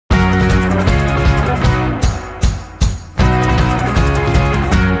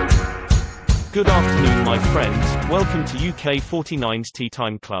Good afternoon my friends, welcome to UK49s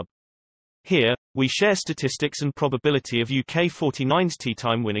Teatime Club. Here, we share statistics and probability of UK49s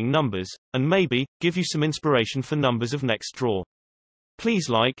teatime winning numbers, and maybe, give you some inspiration for numbers of next draw. Please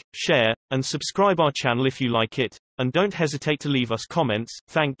like, share, and subscribe our channel if you like it, and don't hesitate to leave us comments,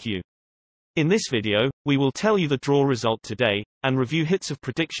 thank you. In this video, we will tell you the draw result today, and review hits of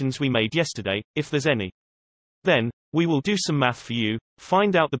predictions we made yesterday, if there's any. Then, we will do some math for you,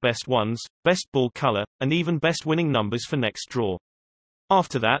 find out the best ones, best ball color, and even best winning numbers for next draw.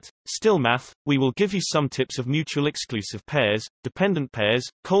 After that, still math, we will give you some tips of mutual exclusive pairs, dependent pairs,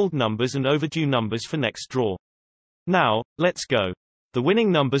 cold numbers and overdue numbers for next draw. Now, let's go. The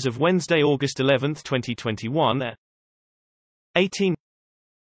winning numbers of Wednesday, August 11, 2021 are 18,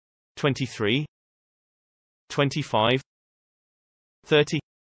 23, 25, 30,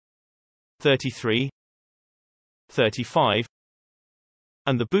 33, 35,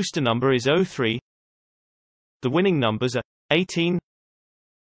 and the booster number is 03. The winning numbers are 18,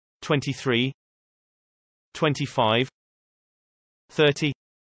 23, 25, 30,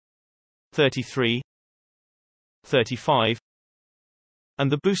 33, 35, and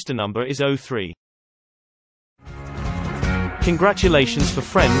the booster number is 03. Congratulations for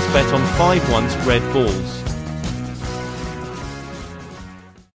friends bet on 5-1s red balls.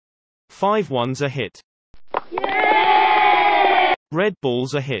 5-1s are hit. Red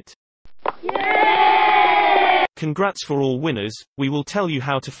balls are hit. Congrats for all winners. We will tell you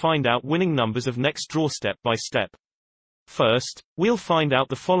how to find out winning numbers of next draw step by step. First, we'll find out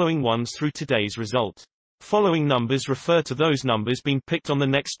the following ones through today's result. Following numbers refer to those numbers being picked on the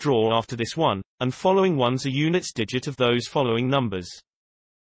next draw after this one, and following ones are units digit of those following numbers.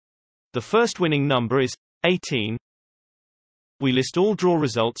 The first winning number is 18. We list all draw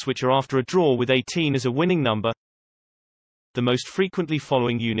results which are after a draw with 18 as a winning number. The most frequently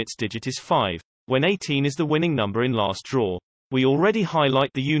following units digit is 5, when 18 is the winning number in last draw. We already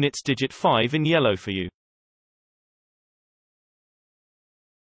highlight the units digit 5 in yellow for you.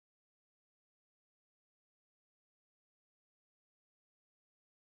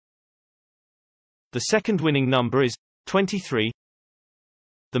 The second winning number is 23.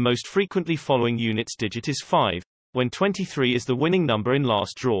 The most frequently following units digit is 5, when 23 is the winning number in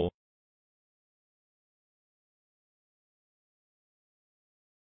last draw.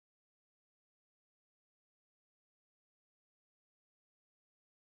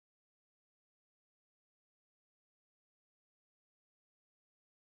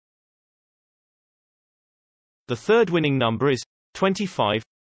 The third winning number is 25.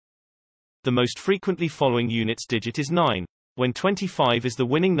 The most frequently following units digit is 9, when 25 is the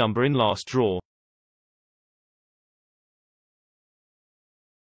winning number in last draw.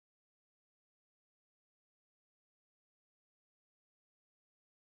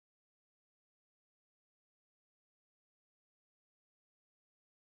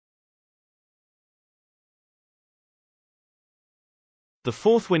 The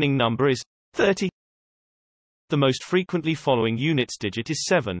fourth winning number is 30. The most frequently following units digit is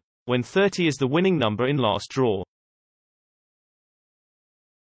 7, when 30 is the winning number in last draw.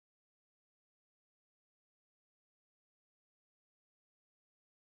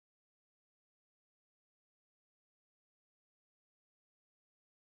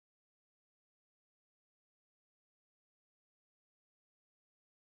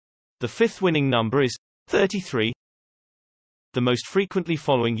 The fifth winning number is 33. The most frequently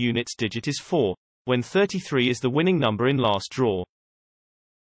following units digit is 4, when 33 is the winning number in last draw.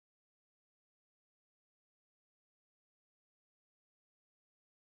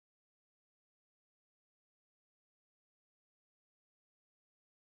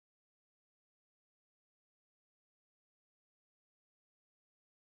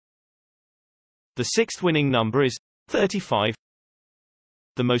 The sixth winning number is 35.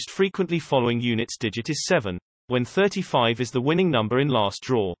 The most frequently following units digit is 7, when 35 is the winning number in last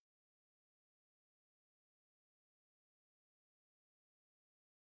draw.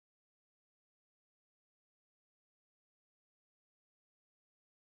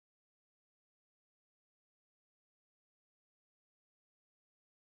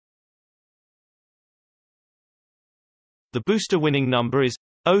 The booster winning number is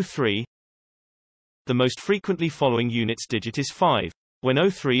 03. The most frequently following units digit is 5,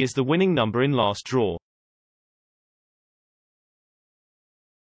 when 03 is the winning number in last draw.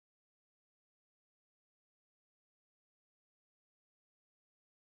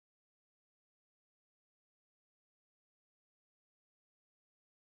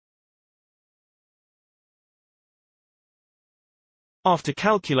 After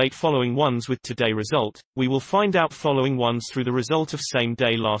calculate following ones with today result, we will find out following ones through the result of same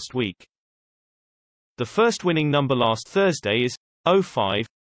day last week. The first winning number last Thursday is 05.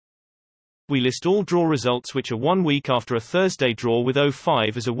 We list all draw results which are 1 week after a Thursday draw with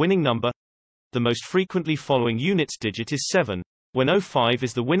 05 as a winning number. The most frequently following units digit is 7. When 05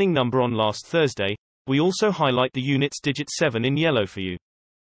 is the winning number on last Thursday, we also highlight the units digit 7 in yellow for you.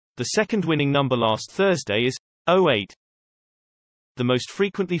 The second winning number last Thursday is 08. The most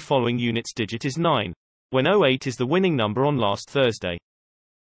frequently following units digit is 9. When 08 is the winning number on last Thursday.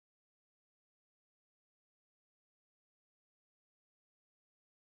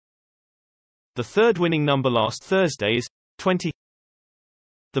 The third winning number last Thursday is 20.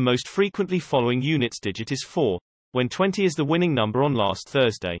 The most frequently following units digit is 4. When 20 is the winning number on last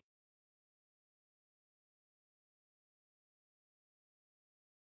Thursday.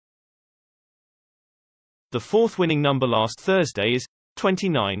 The fourth winning number last Thursday is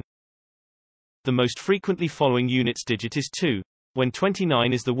 29. The most frequently following units digit is 2. When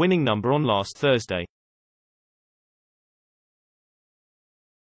 29 is the winning number on last Thursday.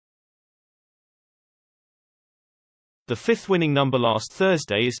 The fifth winning number last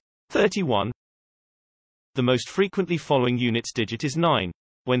Thursday is 31. The most frequently following units digit is 9.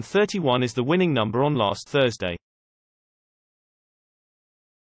 When 31 is the winning number on last Thursday.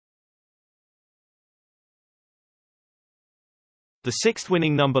 The sixth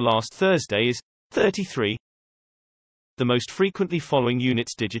winning number last Thursday is 33. The most frequently following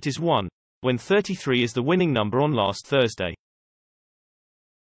units digit is 1. When 33 is the winning number on last Thursday.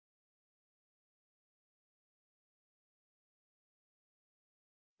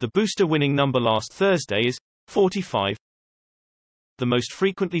 The booster winning number last Thursday is 45. The most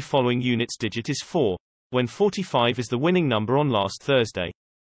frequently following units digit is 4. When 45 is the winning number on last Thursday.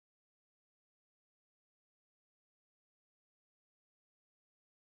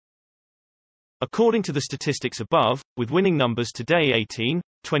 According to the statistics above, with winning numbers today 18,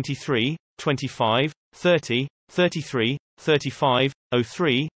 23, 25, 30, 33, 35,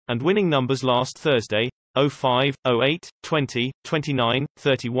 03, and winning numbers last Thursday 05, 08, 20, 29,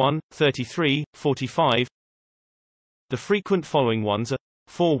 31, 33, 45. The frequent following ones are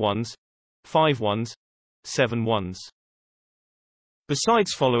 4-1s, 5-1s, 7-1s.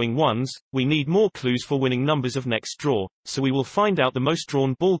 Besides following ones, we need more clues for winning numbers of next draw, so we will find out the most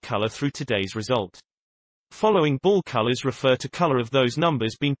drawn ball color through today's result. Following ball colors refer to color of those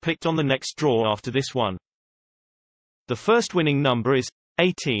numbers being picked on the next draw after this one. The first winning number is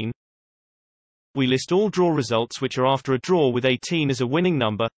 18. We list all draw results which are after a draw with 18 as a winning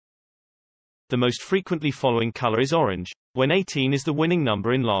number. The most frequently following color is orange. When 18 is the winning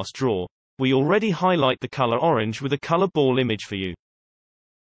number in last draw, we already highlight the color orange with a color ball image for you.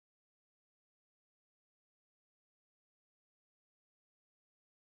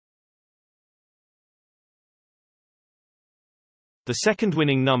 The second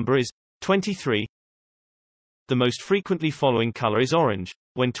winning number is 23. The most frequently following color is orange.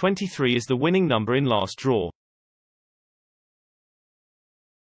 When 23 is the winning number in last draw.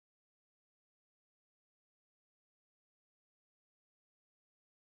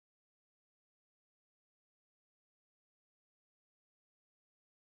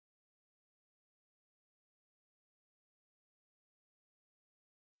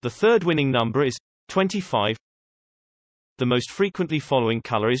 The third winning number is 25. The most frequently following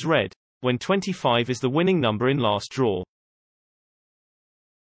color is red. When 25 is the winning number in last draw.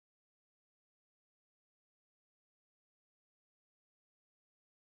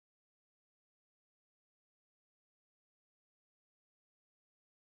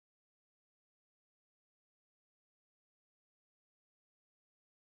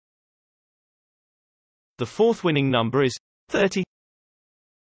 The fourth winning number is 30.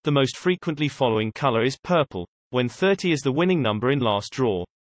 The most frequently following color is purple. When 30 is the winning number in last draw.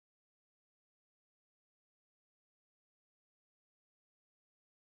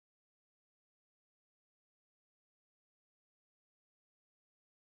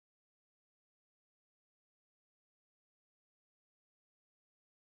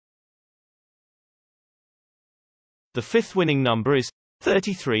 The fifth winning number is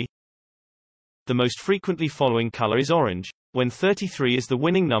 33. The most frequently following color is orange. When 33 is the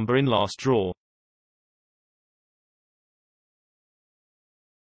winning number in last draw.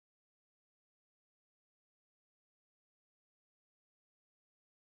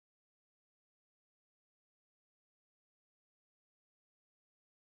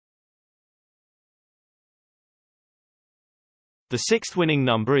 The sixth winning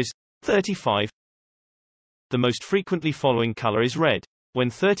number is 35. The most frequently following color is red. When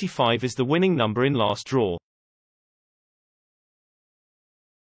 35 is the winning number in last draw.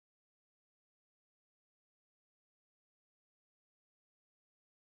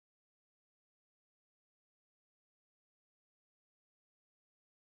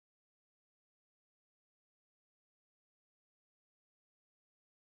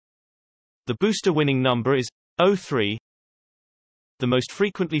 The booster winning number is 03. The most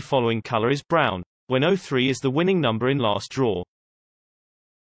frequently following color is brown, when 03 is the winning number in last draw.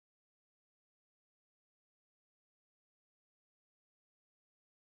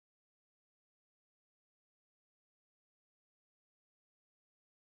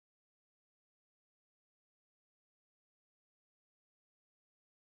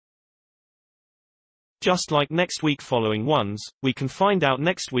 Just like next week following ones, we can find out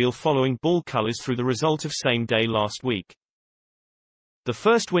next wheel following ball colors through the result of same day last week. The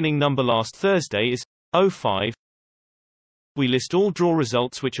first winning number last Thursday is 05. We list all draw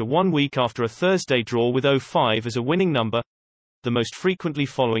results which are 1 week after a Thursday draw with 05 as a winning number. The most frequently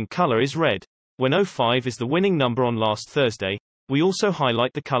following color is red. When 05 is the winning number on last Thursday, we also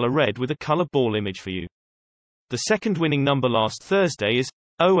highlight the color red with a color ball image for you. The second winning number last Thursday is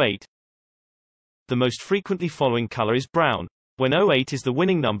 08. The most frequently following color is brown, when 08 is the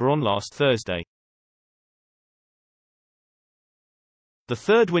winning number on last Thursday. The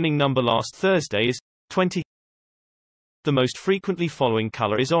third winning number last Thursday is 20. The most frequently following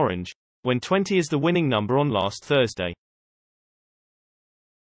color is orange, when 20 is the winning number on last Thursday.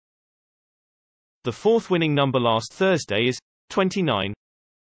 The fourth winning number last Thursday is 29.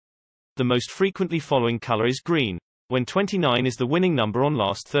 The most frequently following color is green, when 29 is the winning number on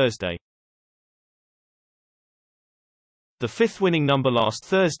last Thursday. The fifth winning number last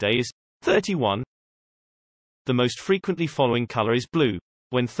Thursday is 31. The most frequently following color is blue,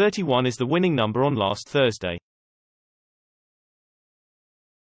 when 31 is the winning number on last Thursday.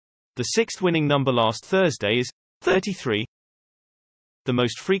 The sixth winning number last Thursday is 33. The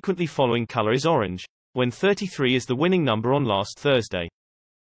most frequently following color is orange, when 33 is the winning number on last Thursday.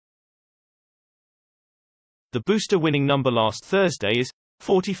 The booster winning number last Thursday is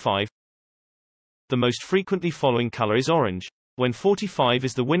 45. The most frequently following color is orange, when 45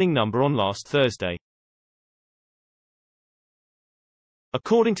 is the winning number on last Thursday.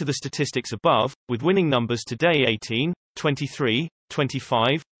 According to the statistics above, with winning numbers today 18, 23,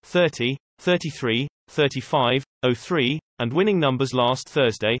 25, 30, 33, 35, 03, and winning numbers last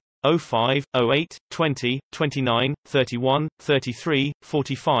Thursday, 05, 08, 20, 29, 31, 33,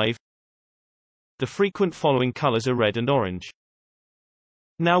 45. The frequent following colors are red and orange.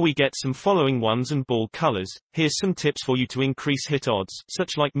 Now we get some following ones and ball colors. Here's some tips for you to increase hit odds,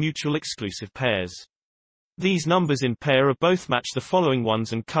 such like mutual exclusive pairs. These numbers in pair are both match the following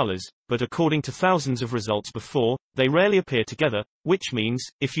ones and colors, but according to thousands of results before, they rarely appear together, which means,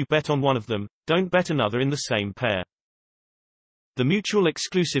 if you bet on one of them, don't bet another in the same pair. The mutual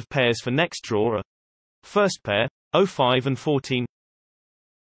exclusive pairs for next draw are: first pair, 05 and 14.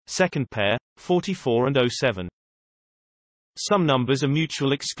 Second pair, 44 and 07. Some numbers are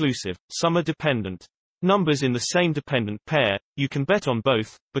mutual exclusive, some are dependent. Numbers in the same dependent pair, you can bet on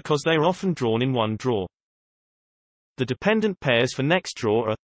both, because they are often drawn in one draw. The dependent pairs for next draw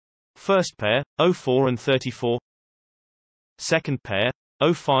are: first pair, 04 and 34. Second pair,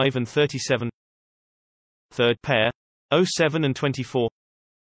 05 and 37. Third pair, 07 and 24.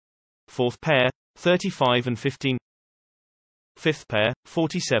 Fourth pair, 35 and 15. Fifth pair,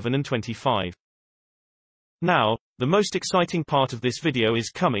 47 and 25. Now, the most exciting part of this video is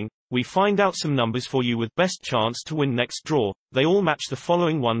coming. We find out some numbers for you with best chance to win next draw. They all match the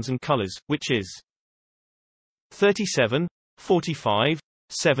following ones and colors, which is 37, 45,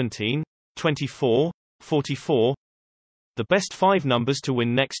 17, 24, 44. The best 5 numbers to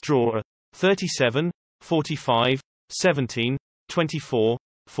win next draw are 37, 45, 17, 24,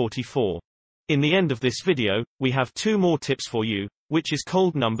 44. In the end of this video, we have 2 more tips for you, which is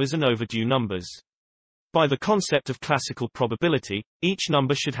cold numbers and overdue numbers. By the concept of classical probability, each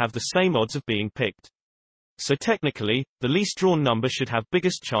number should have the same odds of being picked. So technically, the least drawn number should have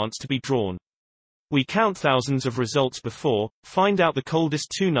biggest chance to be drawn. We count thousands of results before, find out the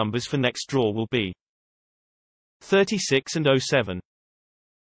coldest 2 numbers for next draw will be 36 and 07.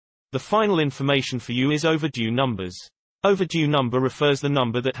 The final information for you is overdue numbers. Overdue number refers the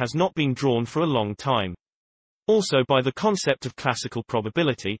number that has not been drawn for a long time. Also, by the concept of classical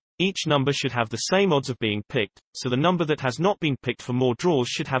probability, each number should have the same odds of being picked, so the number that has not been picked for more draws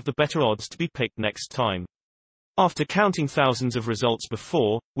should have the better odds to be picked next time. After counting thousands of results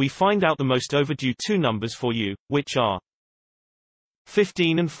before, we find out the most overdue 2 numbers for you, which are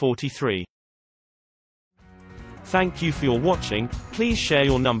 15 and 43. Thank you for your watching. Please share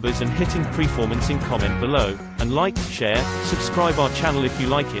your numbers and hitting performance in comment below, and like, share, subscribe our channel if you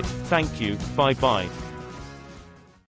like it. Thank you, bye bye.